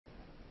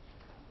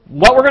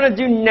what we're going to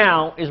do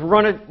now is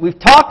we've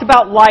talked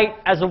about light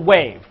as a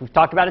wave. We've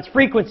talked about its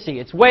frequency,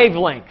 its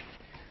wavelength,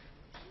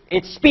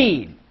 its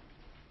speed,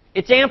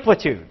 its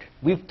amplitude.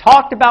 We've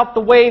talked about the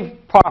wave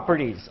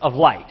properties of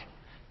light.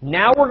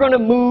 Now we're going to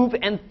move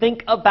and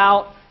think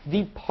about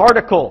the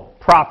particle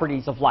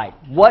properties of light.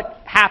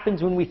 What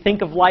happens when we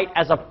think of light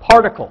as a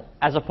particle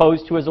as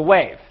opposed to as a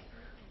wave?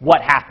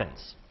 What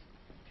happens?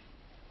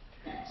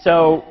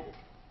 So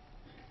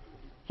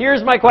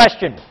here's my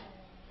question.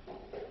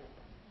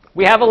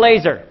 We have a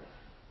laser.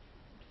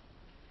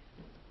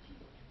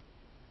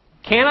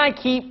 Can I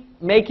keep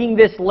making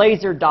this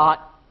laser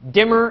dot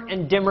dimmer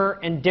and dimmer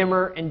and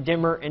dimmer and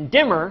dimmer and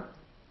dimmer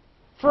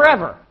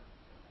forever?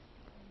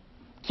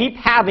 Keep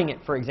halving it,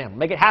 for example.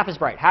 Make it half as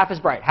bright, half as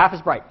bright, half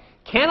as bright.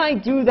 Can I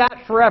do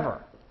that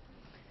forever?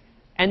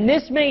 And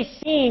this may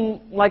seem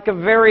like a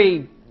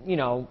very,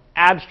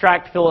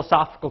 abstract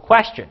philosophical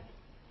question.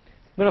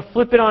 I'm going to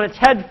flip it on its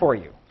head for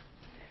you.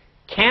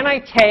 Can I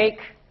take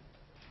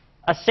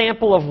a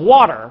sample of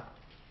water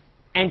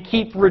and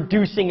keep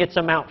reducing its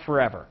amount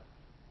forever?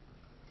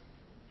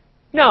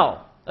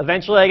 No.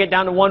 Eventually I get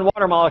down to one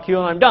water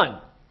molecule and I'm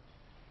done.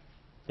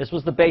 This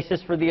was the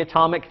basis for the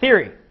atomic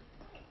theory.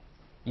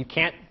 You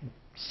can't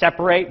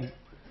separate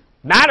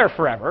matter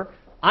forever.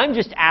 I'm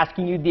just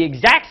asking you the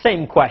exact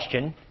same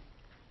question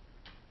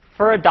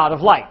for a dot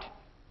of light.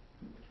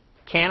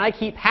 Can I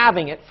keep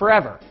having it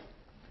forever?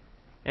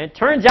 And it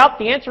turns out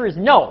the answer is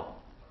no.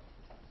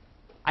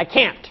 I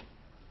can't.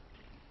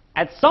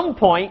 At some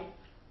point,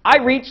 I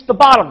reach the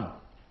bottom.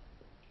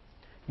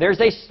 There's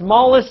a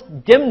smallest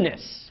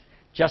dimness.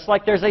 Just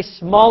like there's a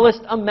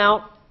smallest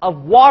amount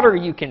of water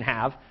you can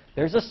have,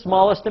 there's a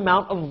smallest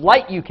amount of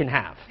light you can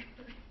have.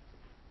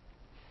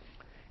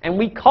 And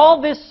we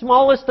call this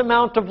smallest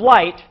amount of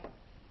light,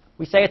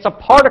 we say it's a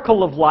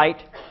particle of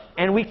light,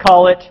 and we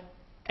call it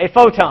a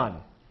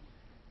photon.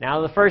 Now,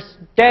 the first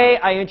day,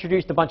 I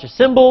introduced a bunch of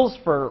symbols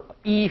for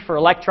E for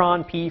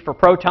electron, P for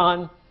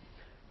proton.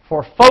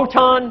 For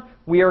photon,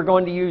 we are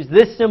going to use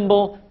this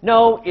symbol.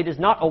 No, it is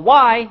not a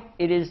Y,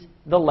 it is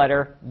the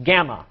letter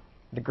gamma,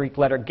 the Greek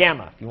letter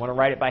gamma. If you want to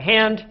write it by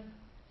hand, it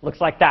looks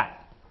like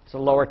that. It's a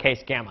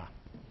lowercase gamma.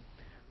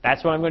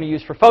 That's what I'm going to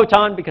use for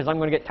photon because I'm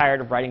going to get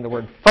tired of writing the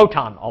word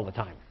photon all the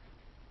time.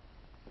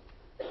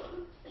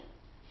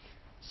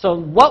 So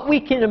what we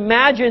can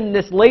imagine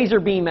this laser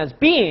beam as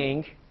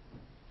being,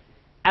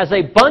 as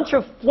a bunch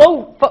of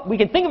we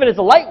can think of it as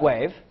a light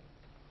wave,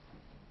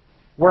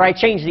 where I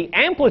change the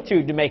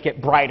amplitude to make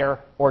it brighter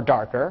or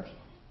darker,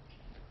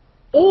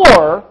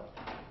 or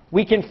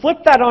we can flip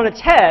that on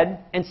its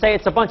head and say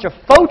it's a bunch of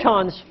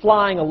photons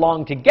flying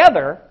along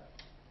together,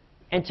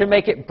 and to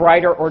make it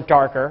brighter or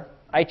darker,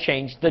 I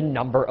change the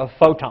number of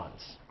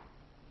photons.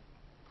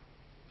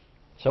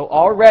 So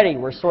already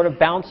we're sort of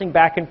bouncing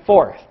back and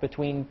forth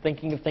between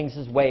thinking of things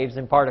as waves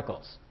and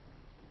particles.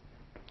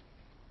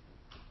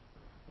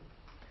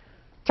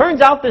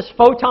 Turns out this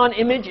photon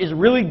image is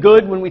really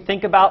good when we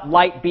think about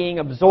light being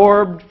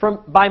absorbed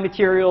by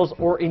materials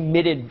or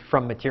emitted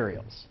from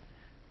materials.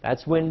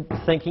 That's when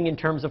thinking in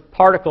terms of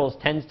particles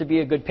tends to be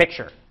a good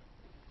picture.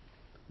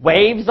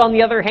 Waves, on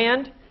the other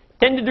hand,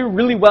 tend to do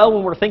really well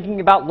when we're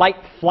thinking about light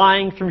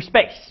flying through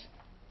space.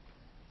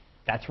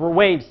 That's where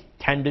waves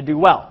tend to do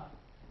well.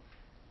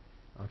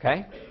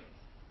 Okay?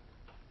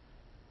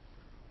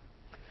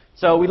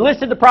 So we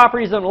listed the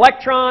properties of an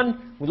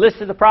electron. We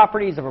listed the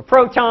properties of a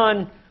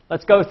proton.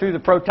 Let's go through the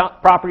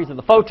properties of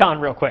the photon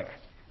real quick.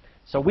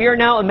 So we are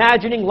now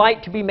imagining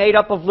light to be made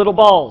up of little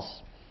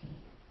balls.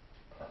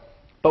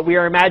 But we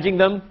are imagining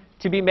them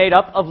to be made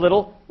up of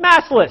little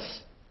massless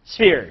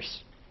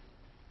spheres.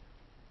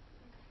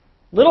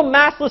 Little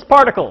massless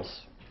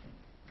particles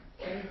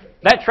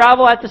that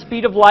travel at the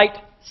speed of light,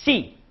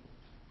 c.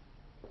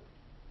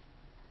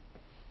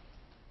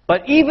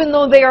 But even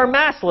though they are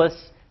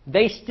massless,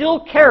 they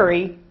still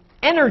carry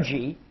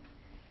energy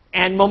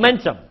and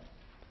momentum.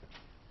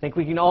 I think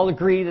we can all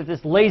agree that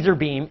this laser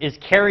beam is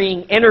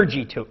carrying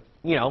energy to,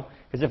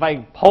 because if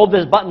I hold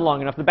this button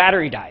long enough, the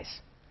battery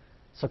dies.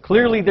 So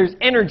clearly there's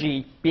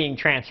energy being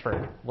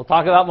transferred. We'll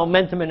talk about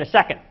momentum in a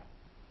second.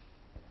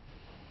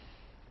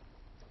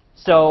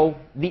 So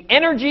the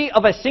energy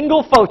of a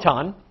single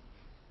photon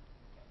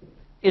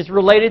is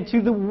related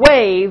to the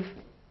wave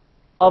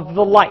of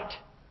the light.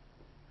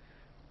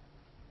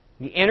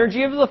 The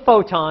energy of the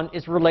photon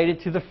is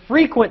related to the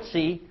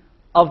frequency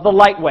of the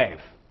light wave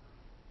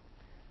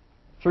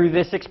through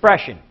this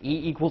expression,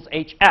 E equals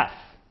hf,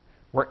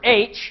 where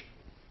h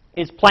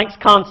is Planck's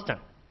constant.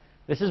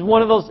 This is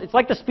one of those, it's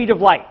like the speed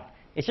of light.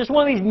 It's just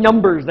one of these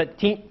numbers that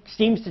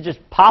seems to just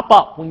pop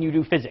up when you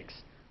do physics.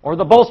 Or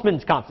the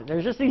Boltzmann's constant.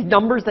 There's just these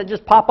numbers that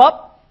just pop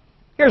up.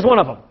 Here's one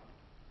of them.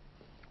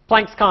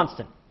 Planck's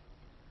constant.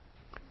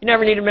 You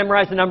never need to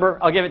memorize the number.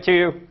 I'll give it to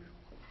you.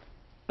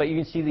 But you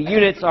can see the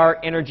units are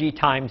energy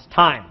times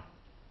time.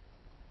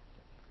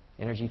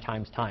 Energy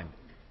times time.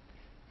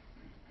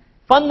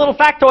 Fun little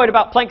factoid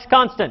about Planck's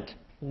constant.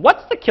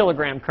 What's the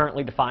kilogram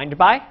currently defined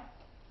by?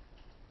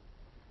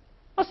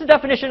 What's the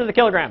definition of the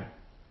kilogram?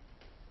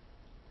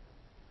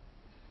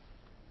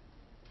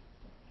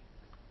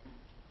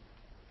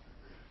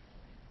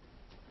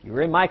 You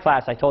were in my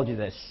class, I told you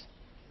this.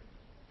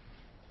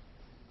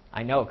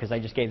 I know, because I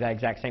just gave that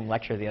exact same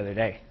lecture the other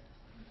day.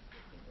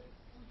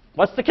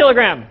 What's the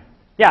kilogram?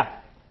 Yeah.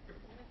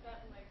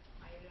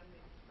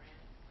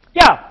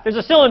 Yeah, there's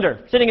a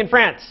cylinder sitting in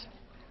France.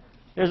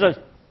 There's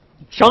a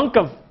chunk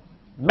of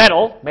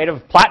metal made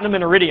of platinum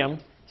and iridium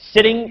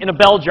sitting in a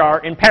bell jar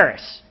in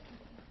Paris.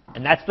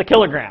 And that's the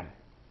kilogram.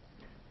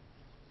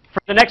 For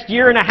the next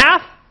year and a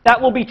half,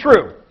 that will be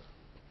true.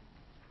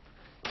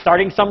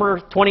 Starting summer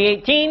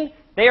 2018,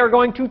 they are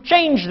going to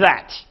change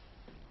that.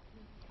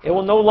 It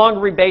will no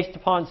longer be based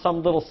upon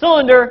some little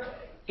cylinder.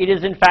 It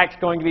is, in fact,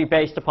 going to be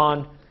based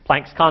upon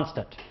Planck's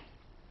constant.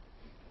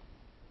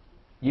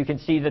 You can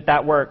see that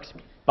that works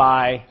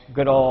by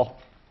good old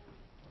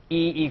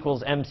E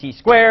equals mc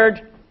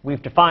squared.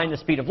 We've defined the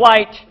speed of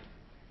light.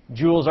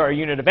 Joules are a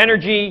unit of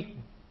energy.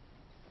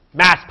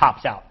 Mass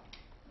pops out.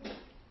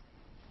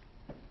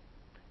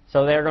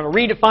 So they're going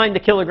to redefine the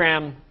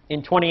kilogram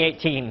in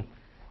 2018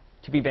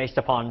 to be based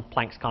upon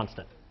Planck's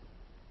constant.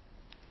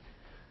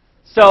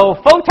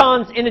 So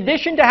photons, in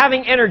addition to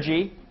having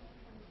energy,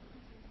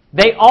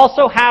 they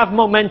also have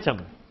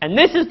momentum. And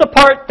this is the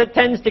part that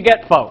tends to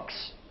get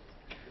folks.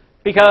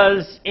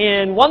 Because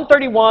in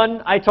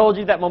 131, I told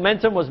you that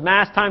momentum was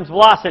mass times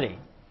velocity,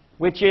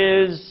 which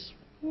is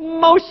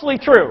mostly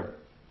true.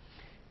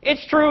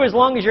 It's true as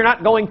long as you're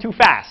not going too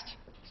fast.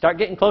 Start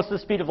getting close to the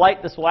speed of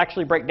light, this will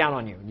actually break down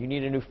on you. You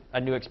need a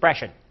new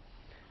expression.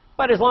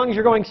 But as long as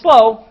you're going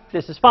slow,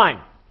 this is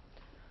fine.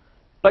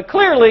 But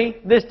clearly,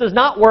 this does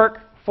not work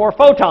for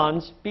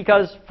photons,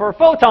 because for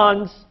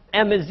photons,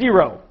 m is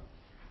 0.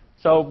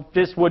 So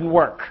this wouldn't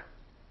work.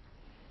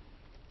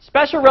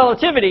 Special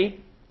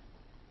relativity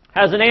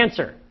has an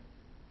answer.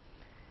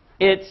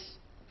 It's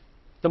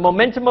the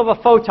momentum of a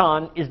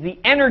photon is the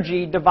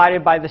energy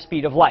divided by the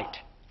speed of light.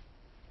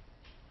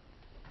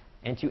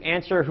 And to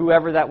answer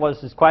whoever that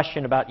was his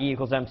question about E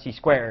equals mc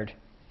squared,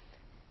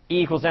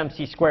 E equals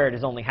mc squared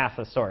is only half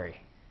the story.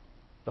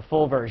 The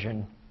full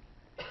version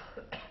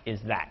is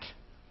that.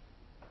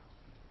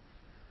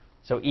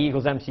 So E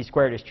equals mc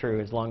squared is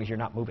true as long as you're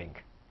not moving.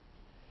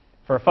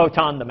 For a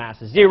photon, the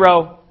mass is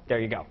 0. There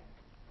you go.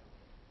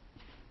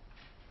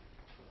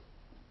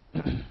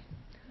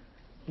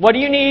 What do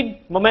you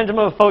need? Momentum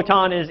of a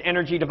photon is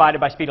energy divided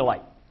by speed of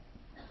light.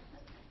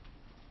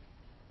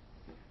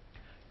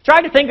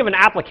 Tried to think of an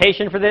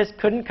application for this.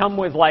 Couldn't come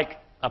with like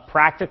a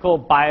practical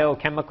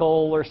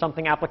biochemical or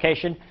something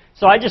application.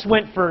 So I just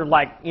went for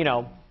like, you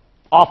know,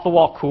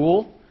 off-the-wall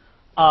cool.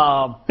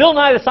 Bill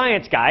Nye the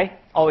Science Guy,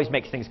 always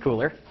makes things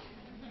cooler,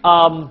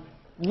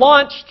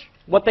 launched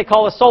what they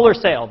call a solar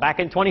sail back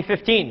in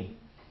 2015.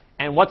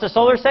 And what's a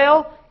solar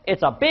sail?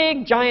 It's a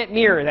big, giant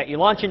mirror that you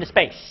launch into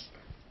space.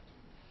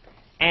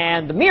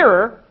 And the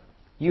mirror,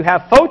 you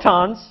have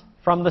photons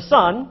from the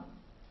sun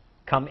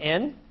come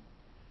in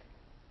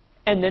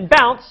and then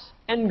bounce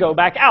and go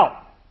back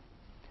out.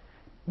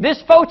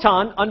 This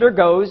photon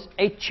undergoes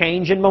a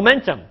change in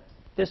momentum.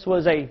 This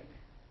was a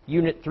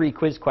Unit 3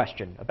 quiz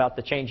question about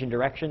the change in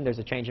direction. There's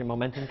a change in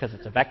momentum because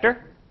it's a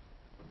vector.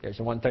 There's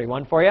a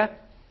 131 for you.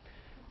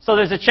 So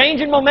there's a change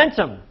in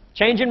momentum.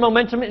 Change in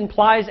momentum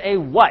implies a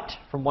what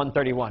from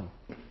 131?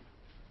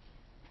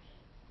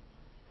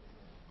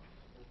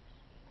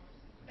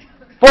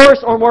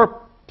 Force, or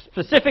more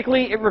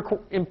specifically, it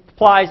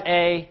implies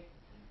a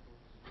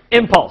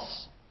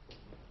impulse.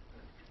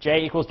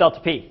 J equals delta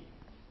P.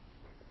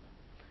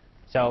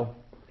 So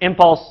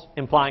impulse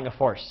implying a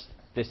force.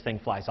 This thing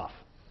flies off.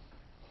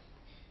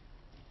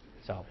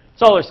 So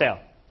solar sail.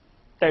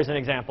 There's an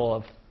example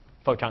of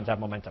photons have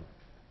momentum.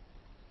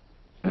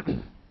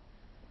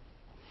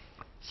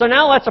 So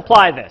now let's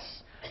apply this.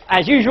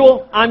 As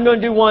usual, I'm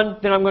going to do one,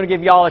 then I'm going to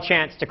give you all a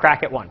chance to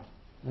crack at one.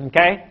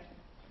 Okay?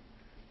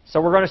 So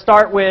we're going to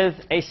start with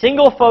a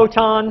single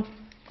photon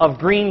of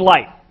green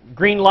light.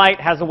 Green light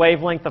has a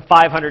wavelength of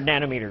 500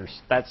 nanometers.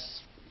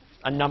 That's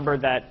a number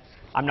that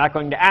I'm not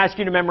going to ask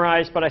you to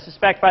memorize, but I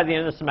suspect by the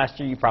end of the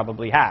semester you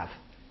probably have.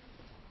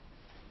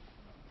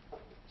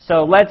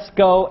 So let's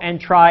go and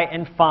try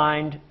and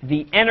find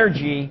the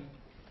energy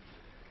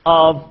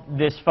of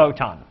this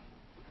photon.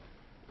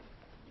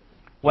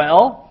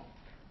 Well,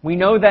 we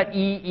know that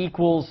E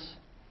equals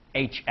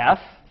hf.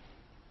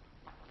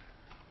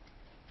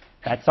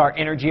 That's our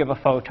energy of a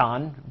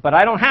photon. But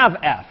I don't have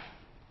F.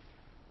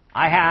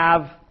 I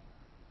have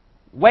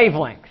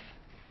wavelength.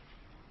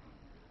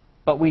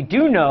 But we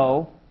do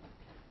know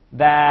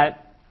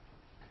that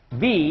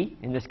V,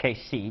 in this case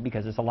C,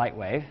 because it's a light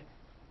wave,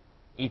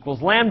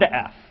 equals lambda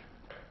F.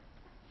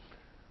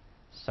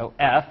 So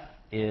F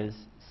is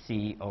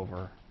C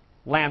over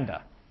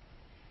lambda.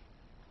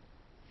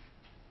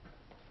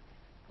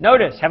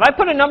 Notice, have I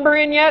put a number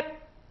in yet?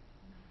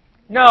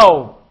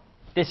 No.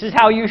 This is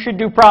how you should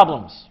do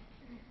problems.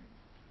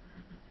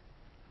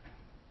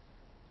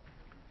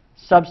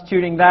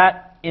 Substituting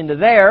that into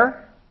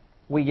there,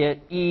 we get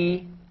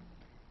E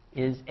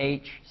is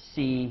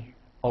hc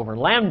over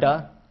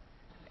lambda.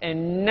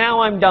 And now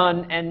I'm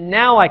done, and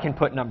now I can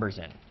put numbers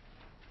in.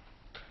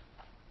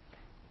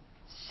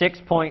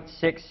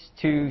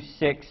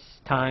 6.626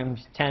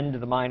 times 10 to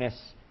the minus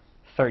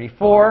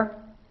 34.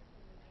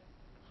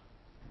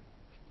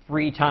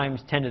 3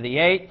 times 10 to the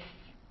 8th.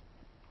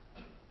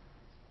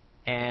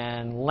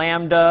 And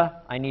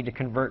lambda, I need to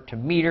convert to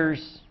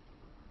meters.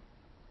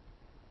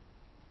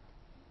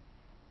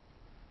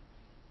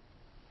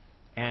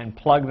 And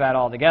plug that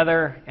all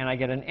together, and I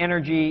get an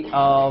energy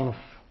of,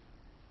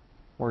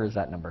 where is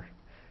that number?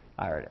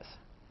 There it is.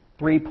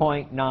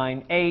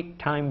 3.98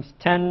 times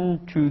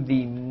 10 to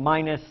the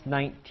minus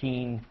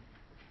 19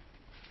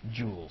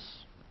 joules.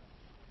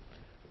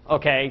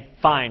 Okay,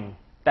 fine.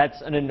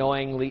 That's an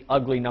annoyingly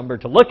ugly number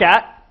to look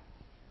at.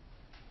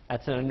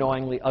 That's an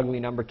annoyingly ugly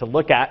number to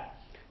look at.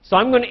 So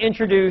I'm going to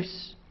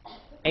introduce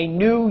a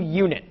new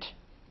unit,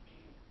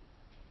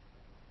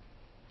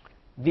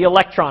 the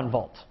electron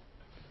volt,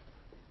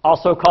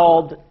 also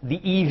called the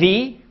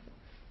EV.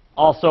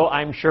 Also,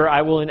 I'm sure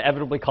I will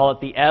inevitably call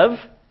it the EV.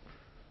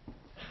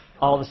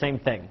 All the same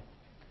thing.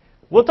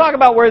 We'll talk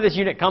about where this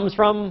unit comes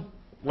from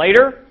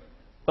later,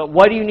 but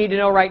what do you need to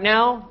know right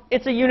now?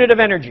 It's a unit of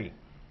energy.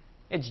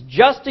 It's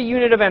just a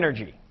unit of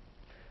energy.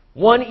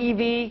 1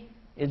 EV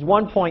is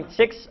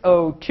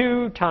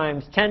 1.602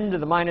 times 10 to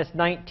the minus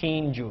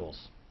 19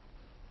 joules.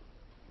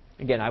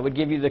 Again, I would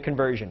give you the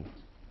conversion.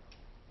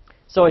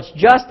 So it's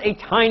just a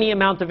tiny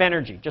amount of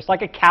energy, just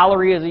like a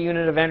calorie is a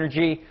unit of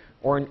energy,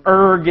 or an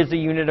erg is a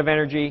unit of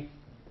energy,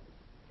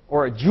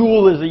 or a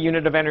joule is a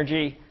unit of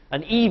energy.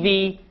 An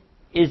EV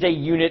is a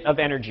unit of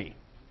energy.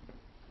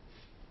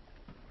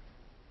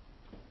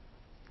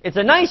 It's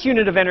a nice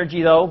unit of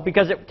energy, though,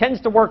 because it tends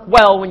to work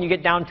well when you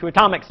get down to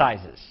atomic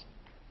sizes.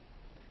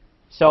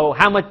 So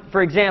how much,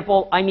 for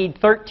example, I need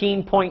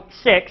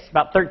 13.6,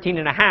 about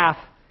 13.5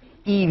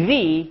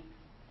 EV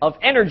of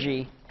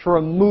energy to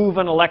remove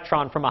an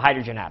electron from a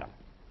hydrogen atom.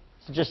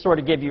 So just sort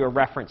of give you a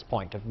reference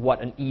point of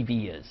what an EV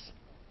is.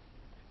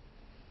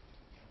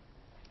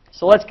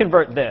 So let's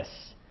convert this.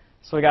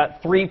 So we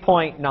got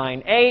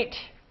 3.98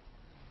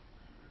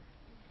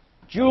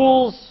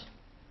 joules.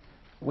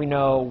 We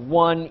know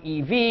 1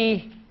 EV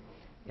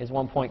is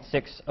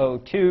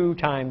 1.602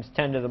 times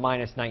 10 to the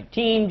minus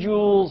 19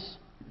 joules.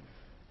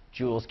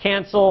 Joules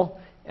cancel,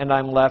 and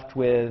I'm left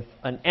with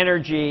an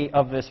energy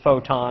of this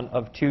photon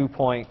of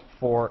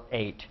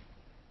 2.48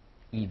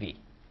 EV.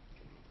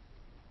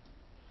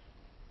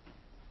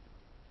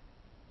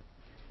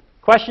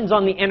 Questions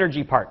on the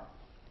energy part?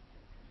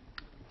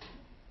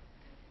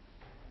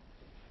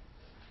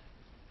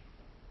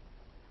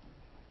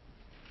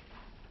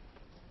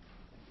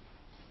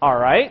 All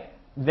right,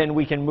 then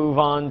we can move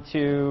on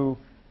to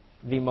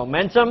the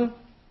momentum,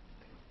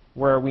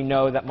 where we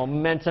know that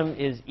momentum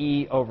is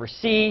E over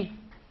C.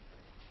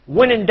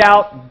 When in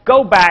doubt,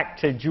 go back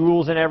to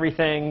joules and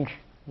everything.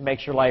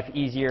 Makes your life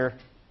easier.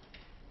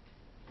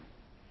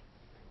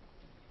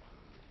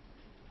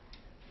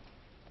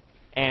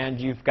 And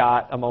you've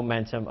got a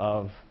momentum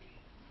of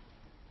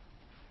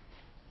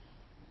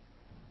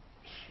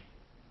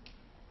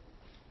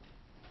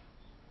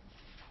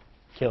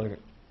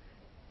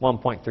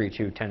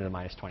 1.32 10 to the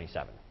minus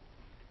 27.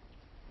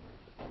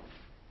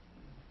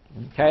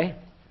 Okay?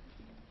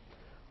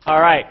 All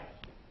right.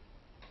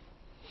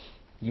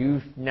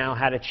 You've now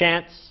had a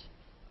chance.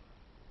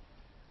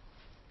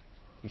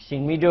 You've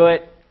seen me do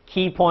it.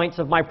 Key points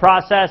of my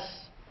process.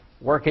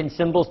 Work in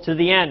symbols to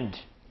the end.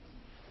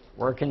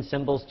 Work in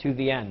symbols to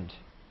the end.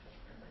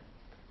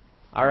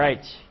 All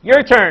right.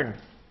 Your turn.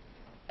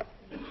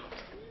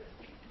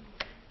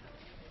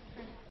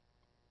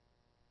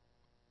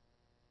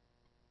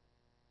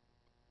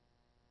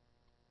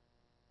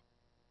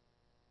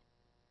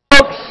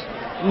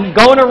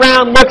 Going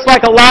around, looks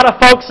like a lot of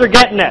folks are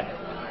getting it.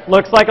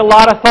 Looks like a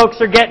lot of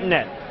folks are getting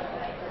it.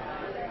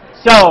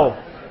 So,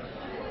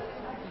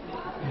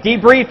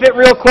 debrief it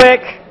real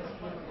quick.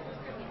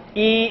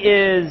 E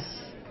is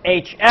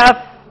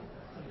HF.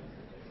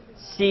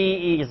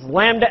 C is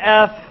lambda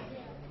F.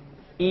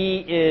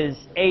 E is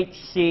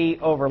HC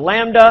over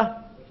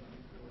lambda.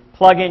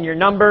 Plug in your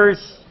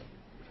numbers,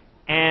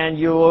 and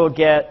you will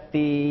get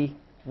the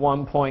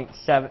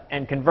 1.7,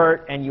 and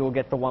convert, and you will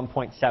get the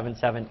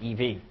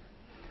 1.77 EV.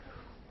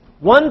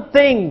 One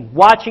thing,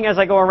 watching as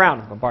I go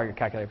around, I'll borrow your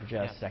calculator for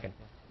just a second.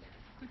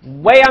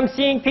 Way I'm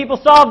seeing people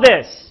solve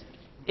this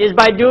is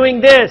by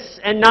doing this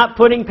and not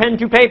putting pen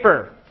to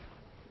paper.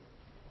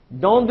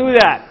 Don't do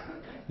that.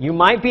 You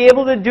might be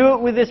able to do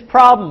it with this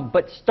problem,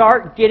 but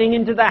start getting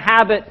into the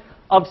habit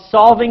of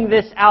solving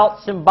this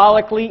out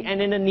symbolically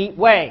and in a neat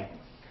way.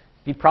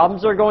 The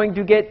problems are going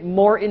to get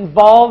more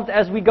involved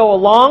as we go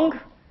along,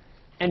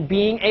 and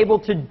being able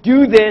to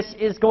do this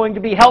is going to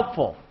be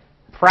helpful.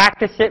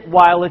 Practice it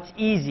while it's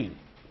easy,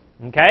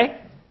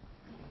 okay?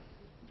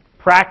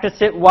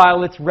 Practice it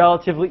while it's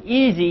relatively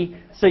easy,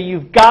 so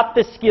you've got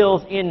the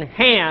skills in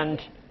hand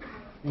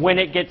when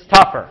it gets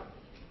tougher.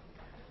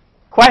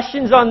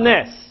 Questions on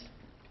this?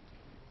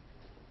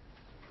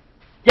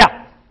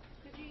 Yeah?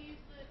 Could you use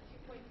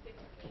the 2.6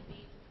 EV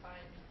to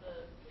find the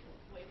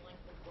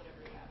wavelength of whatever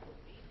you have would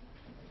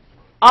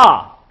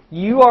be?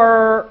 You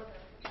are...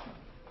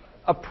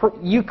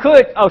 you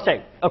could, oh,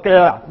 say, okay,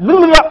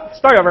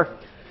 start over.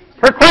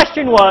 Her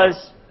question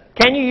was,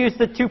 can you use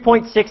the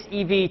 2.6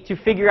 eV to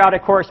figure out a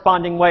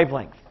corresponding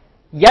wavelength?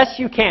 Yes,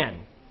 you can.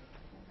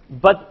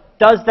 But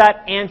does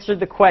that answer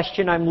the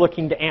question I'm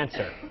looking to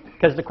answer?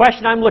 Because the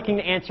question I'm looking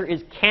to answer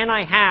is, can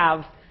I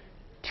have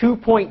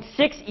 2.6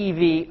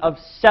 eV of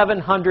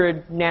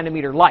 700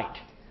 nanometer light?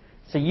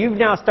 So you've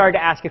now started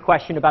to ask a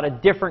question about a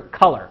different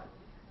color.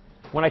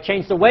 When I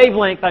change the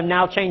wavelength, I'm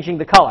now changing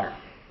the color.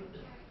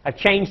 I've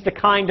changed the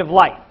kind of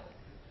light.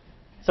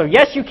 So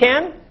yes, you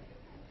can,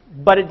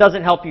 but it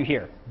doesn't help you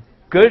here.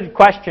 Good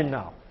question,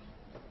 though.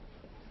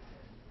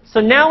 So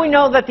now we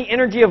know that the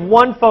energy of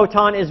one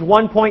photon is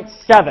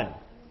 1.7.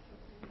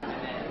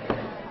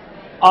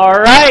 All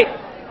right,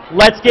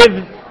 let's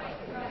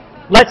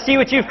see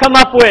what you've come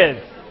up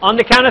with. On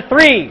the count of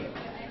 3.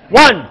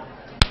 1,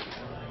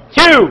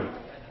 2,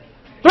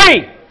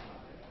 3.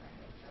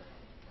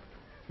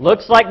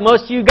 Looks like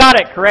most of you got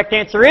it. Correct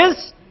answer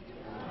is?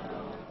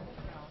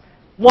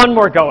 One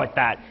more go at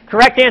that.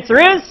 Correct answer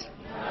is?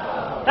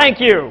 No. Thank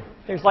you.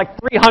 There's like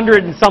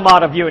 300 and some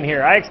odd of you in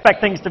here. I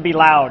expect things to be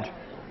loud.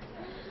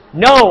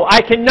 No,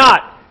 I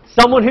cannot.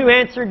 Someone who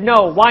answered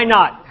no. Why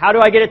not? How do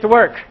I get it to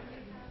work?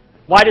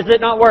 Why does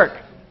it not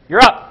work?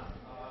 You're up.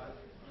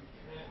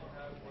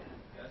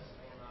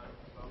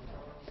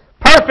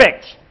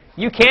 Perfect.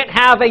 You can't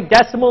have a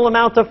decimal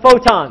amount of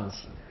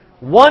photons.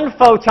 One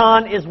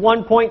photon is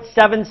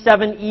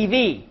 1.77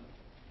 EV.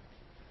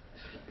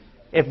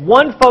 If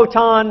one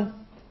photon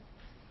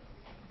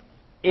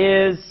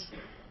is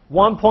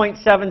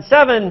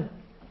 1.77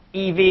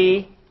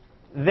 EV,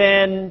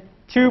 then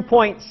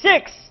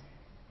 2.6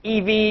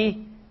 EV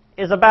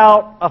is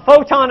about a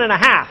photon and a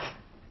half.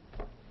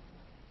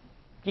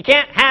 You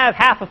can't have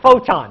half a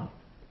photon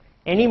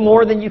any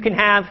more than you can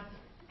have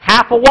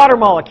half a water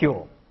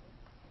molecule.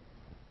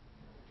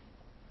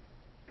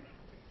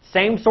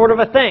 Same sort of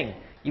a thing.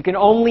 You can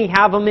only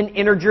have them in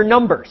integer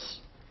numbers.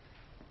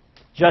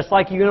 Just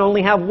like you can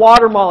only have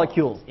water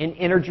molecules in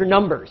integer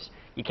numbers.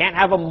 You can't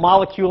have a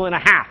molecule and a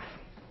half.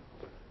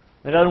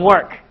 It doesn't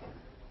work.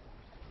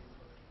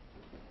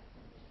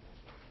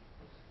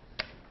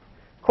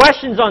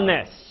 Questions on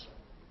this?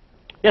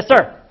 Yes,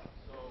 sir?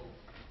 So,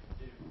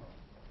 if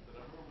the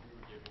number we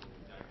were given was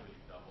exactly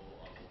double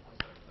of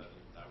 1.77,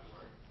 that would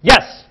work?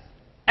 Yes.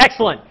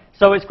 Excellent.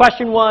 So his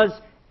question was,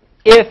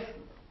 if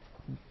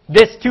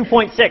this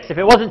 2.6, if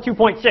it wasn't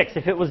 2.6,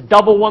 if it was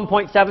double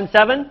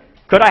 1.77,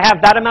 could I have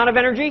that amount of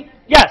energy?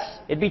 Yes.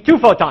 It'd be 2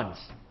 photons.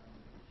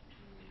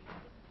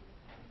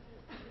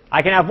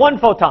 I can have 1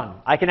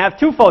 photon. I can have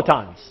 2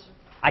 photons.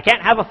 I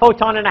can't have a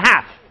photon and a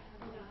half.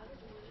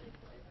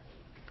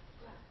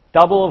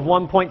 Double of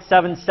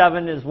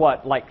 1.77 is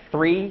what, like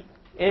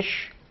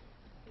 3-ish?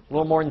 A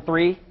little more than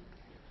 3.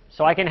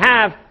 So I can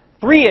have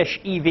 3-ish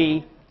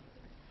EV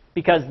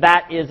because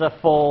that is a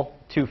full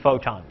 2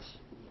 photons.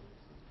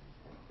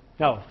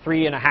 No,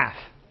 3.5.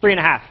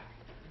 3.5.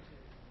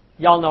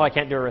 Y'all know I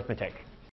can't do arithmetic.